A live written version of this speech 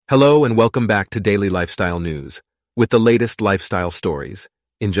Hello and welcome back to Daily Lifestyle News, with the latest lifestyle stories,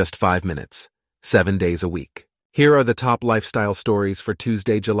 in just 5 minutes, 7 days a week. Here are the top lifestyle stories for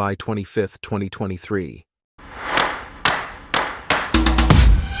Tuesday, July 25th, 2023.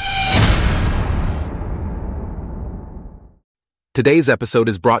 Today's episode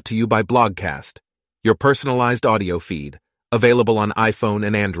is brought to you by Blogcast, your personalized audio feed, available on iPhone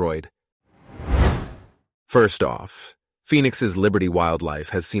and Android. First off, Phoenix's Liberty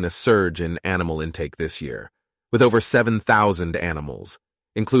Wildlife has seen a surge in animal intake this year, with over 7,000 animals,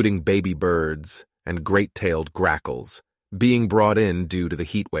 including baby birds and great-tailed grackles, being brought in due to the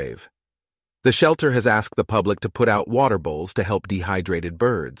heat wave. The shelter has asked the public to put out water bowls to help dehydrated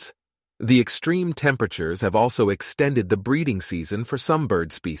birds. The extreme temperatures have also extended the breeding season for some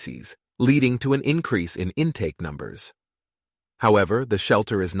bird species, leading to an increase in intake numbers. However, the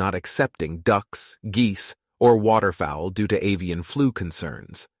shelter is not accepting ducks, geese, or waterfowl due to avian flu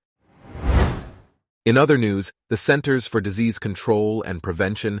concerns. In other news, the Centers for Disease Control and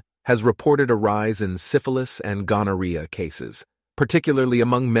Prevention has reported a rise in syphilis and gonorrhea cases, particularly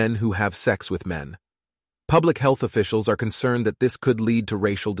among men who have sex with men. Public health officials are concerned that this could lead to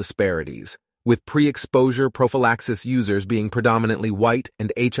racial disparities, with pre-exposure prophylaxis users being predominantly white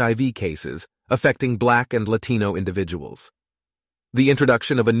and HIV cases affecting Black and Latino individuals. The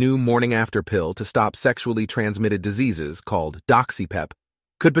introduction of a new morning-after pill to stop sexually transmitted diseases called doxypep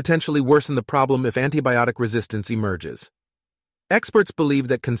could potentially worsen the problem if antibiotic resistance emerges. Experts believe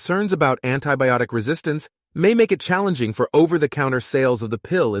that concerns about antibiotic resistance may make it challenging for over-the-counter sales of the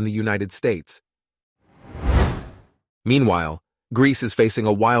pill in the United States. Meanwhile, Greece is facing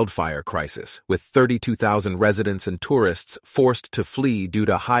a wildfire crisis, with 32,000 residents and tourists forced to flee due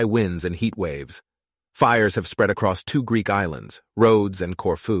to high winds and heat waves. Fires have spread across 2 Greek islands, Rhodes and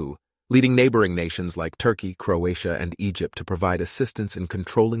Corfu, leading neighboring nations like Turkey, Croatia, and Egypt to provide assistance in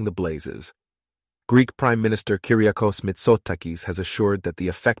controlling the blazes. Greek Prime Minister Kyriakos Mitsotakis has assured that the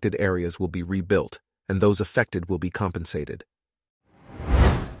affected areas will be rebuilt, and those affected will be compensated.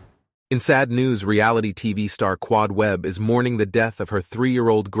 In sad news, reality TV star Quad Webb is mourning the death of her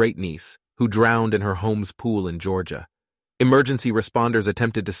 3-year-old great-niece, who drowned in her home's pool in Georgia. Emergency responders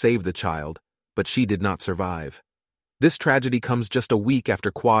attempted to save the child, but she did not survive. This tragedy comes just a week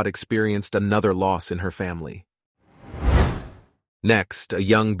after Quad experienced another loss in her family. Next, a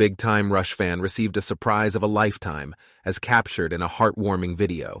young Big Time Rush fan received a surprise of a lifetime, as captured in a heartwarming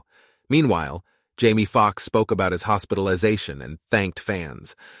video. Meanwhile, Jamie Foxx spoke about his hospitalization and thanked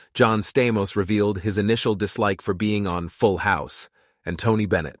fans. John Stamos revealed his initial dislike for being on Full House, and Tony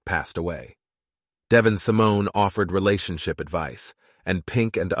Bennett passed away. Devyn Simone offered relationship advice, and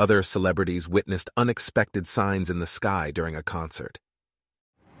Pink and other celebrities witnessed unexpected signs in the sky during a concert.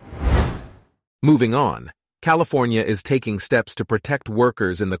 Moving on, California is taking steps to protect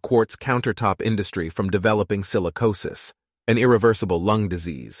workers in the quartz countertop industry from developing silicosis, an irreversible lung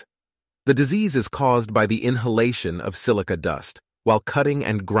disease. The disease is caused by the inhalation of silica dust while cutting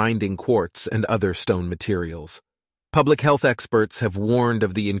and grinding quartz and other stone materials. Public health experts have warned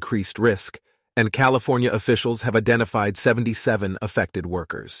of the increased risk, and California officials have identified 77 affected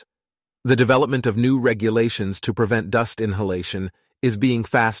workers. The development of new regulations to prevent dust inhalation is being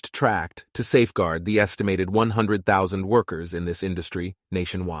fast-tracked to safeguard the estimated 100,000 workers in this industry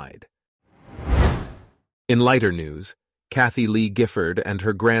nationwide. In lighter news, Kathie Lee Gifford and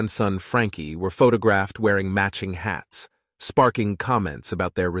her grandson Frankie were photographed wearing matching hats, sparking comments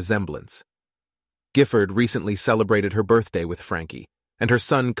about their resemblance. Gifford recently celebrated her birthday with Frankie, and her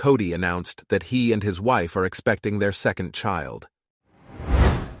son Cody announced that he and his wife are expecting their second child.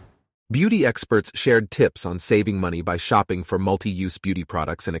 Beauty experts shared tips on saving money by shopping for multi-use beauty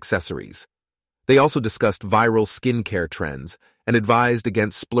products and accessories. They also discussed viral skincare trends and advised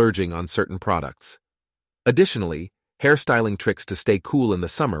against splurging on certain products. Additionally, hairstyling tricks to stay cool in the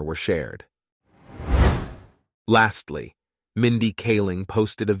summer were shared. Lastly, Mindy Kaling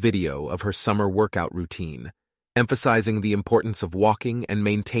posted a video of her summer workout routine, emphasizing the importance of walking and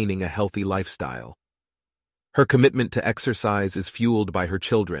maintaining a healthy lifestyle. Her commitment to exercise is fueled by her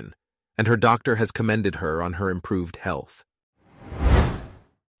children, and her doctor has commended her on her improved health.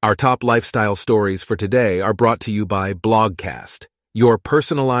 Our top lifestyle stories for today are brought to you by Blogcast, your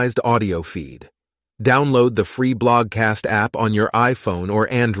personalized audio feed. Download the free Blogcast app on your iPhone or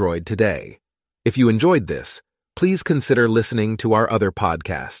Android today. If you enjoyed this, please consider listening to our other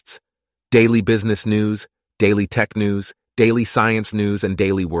podcasts: Daily Business News, Daily Tech News, Daily Science News, and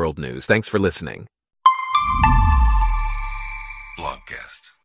Daily World News. Thanks for listening. Blogcast.